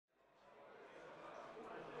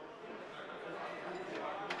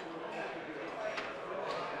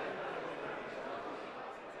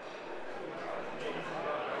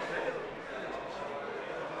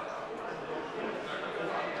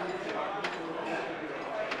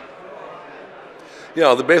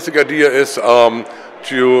Yeah, the basic idea is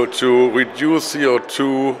to reduce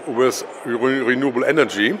CO2 with renewable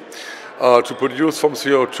energy, to produce from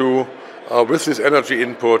CO2 with this energy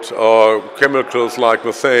input chemicals like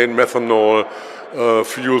methane, methanol,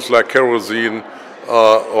 fuels like kerosene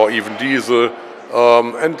or even diesel,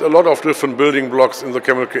 and a lot of different building blocks in the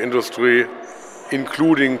chemical industry,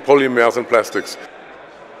 including polymers and plastics.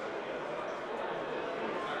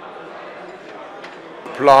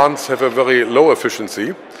 Plants have a very low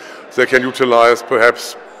efficiency. They can utilize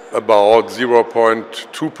perhaps about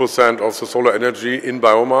 0.2% of the solar energy in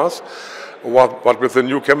biomass. But with the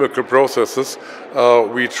new chemical processes,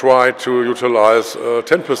 we try to utilize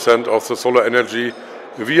 10% of the solar energy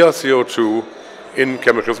via CO2 in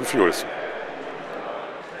chemicals and fuels.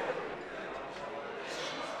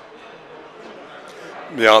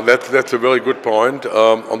 Yeah, that's a very good point.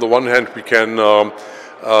 On the one hand, we can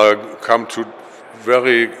come to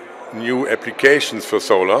very new applications for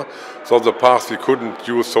solar. So in the past we couldn't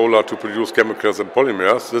use solar to produce chemicals and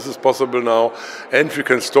polymers. This is possible now, and we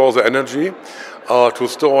can store the energy. To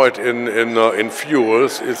store it in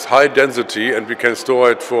fuels is high density, and we can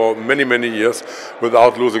store it for many years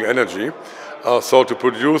without losing energy. So to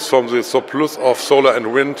produce from the surplus of solar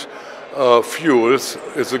and wind fuels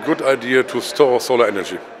is a good idea to store solar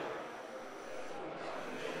energy.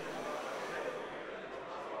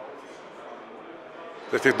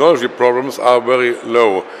 The technology problems are very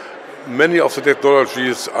low. Many of the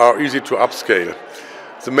technologies are easy to upscale.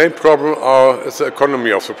 The main problem is the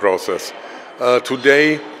economy of the process.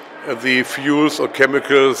 Today, the fuels or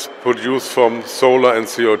chemicals produced from solar and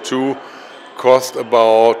CO2 cost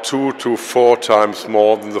about 2 to 4 times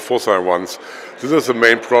more than the fossil ones. This is the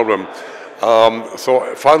main problem.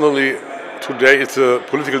 So finally, today it's a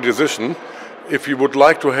political decision. If we would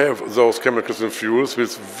like to have those chemicals and fuels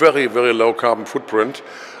with very low carbon footprint,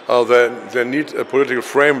 then they need a political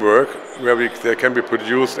framework where they can be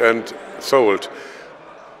produced and sold.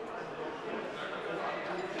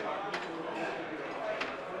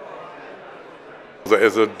 There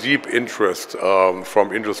is a deep interest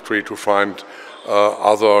from industry to find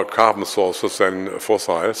other carbon sources than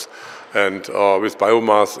fossils. And with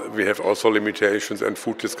biomass, we have also limitations and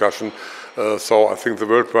food discussion. So I think the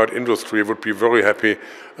worldwide industry would be very happy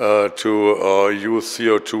to use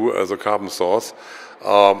CO2 as a carbon source.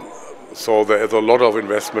 So there is a lot of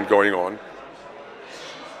investment going on.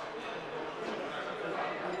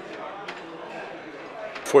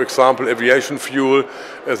 For example, aviation fuel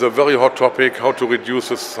is a very hot topic, how to reduce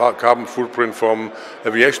the carbon footprint from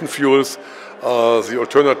aviation fuels. The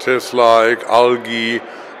alternatives like algae,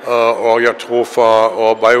 or jatropha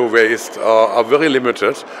or bio-waste are very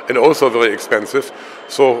limited and also very expensive.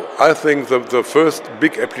 So I think the first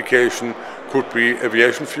big application could be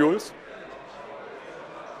aviation fuels.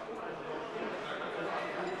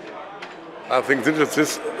 I think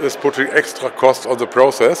this is putting extra cost on the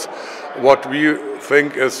process. What we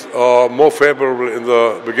think is more favorable in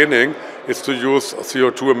the beginning is to use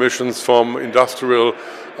CO2 emissions from industrial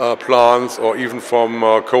plants or even from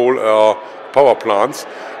coal power plants.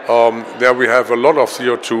 There we have a lot of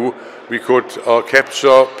CO2 we could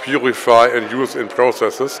capture, purify and use in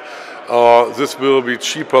processes. This will be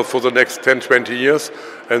cheaper for the next 10-20 years,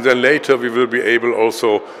 and then later we will be able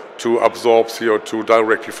also to absorb CO2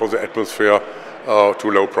 directly from the atmosphere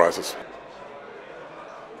to low prices.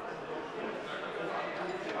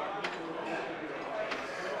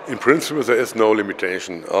 In principle, there is no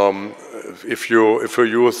limitation. If you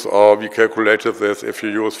use, we calculated this, if you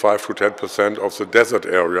use 5 to 10% of the desert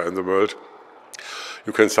area in the world,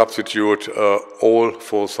 you can substitute all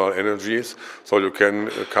fossil energies, so you can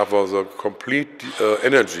cover the complete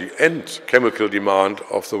energy and chemical demand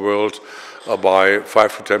of the world by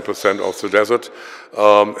 5 to 10% of the desert,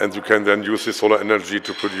 and you can then use the solar energy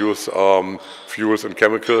to produce fuels and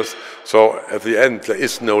chemicals. So at the end, there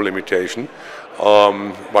is no limitation,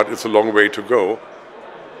 but it's a long way to go.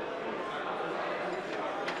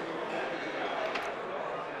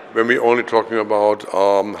 When we're only talking about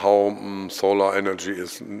how solar energy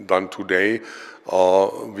is done today,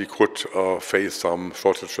 we could face some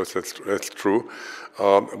shortages, that's true.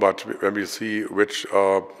 But when we see which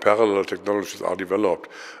parallel technologies are developed,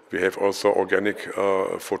 we have also organic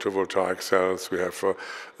photovoltaic cells, we have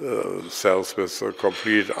cells with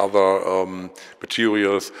complete other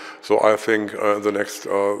materials. So I think in the next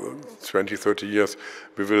 20-30 years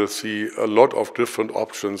we will see a lot of different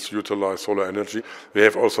options to utilize solar energy. We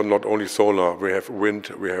have also not only solar, we have wind,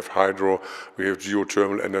 we have hydro, we have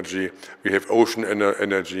geothermal energy, we have ocean transition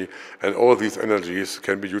energy, and all these energies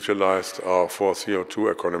can be utilized for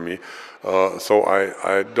CO2 economy. So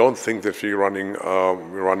I don't think that we're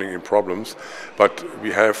running in problems, but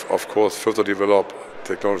we have, of course, further developed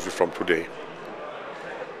technology from today.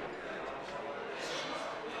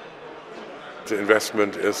 The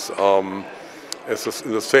investment is in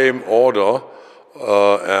the same order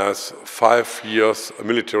as 5 years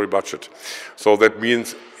military budget. So that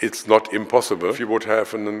means it's not impossible. If you would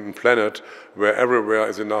have a planet where everywhere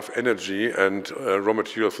is enough energy and raw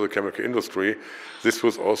materials for the chemical industry, this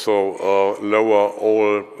would also lower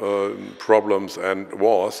all problems and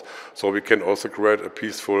wars. So we can also create a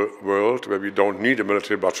peaceful world where we don't need a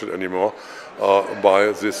military budget anymore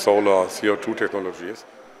by these solar CO2 technologies.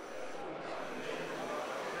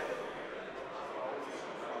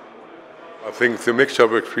 I think the mixture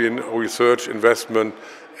between research, investment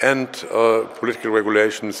and political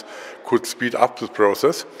regulations could speed up this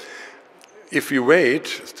process. If we wait,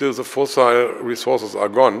 still the fossil resources are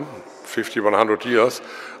gone, 50, 100 years,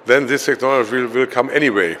 then this technology will come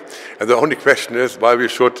anyway. And the only question is why we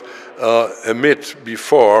should emit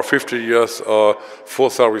before 50 years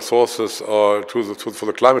fossil resources for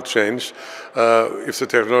the climate change if the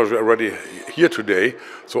technology is already here today.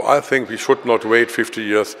 So I think we should not wait 50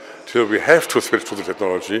 years till we have to switch to the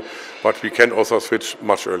technology, but we can also switch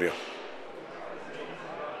much earlier.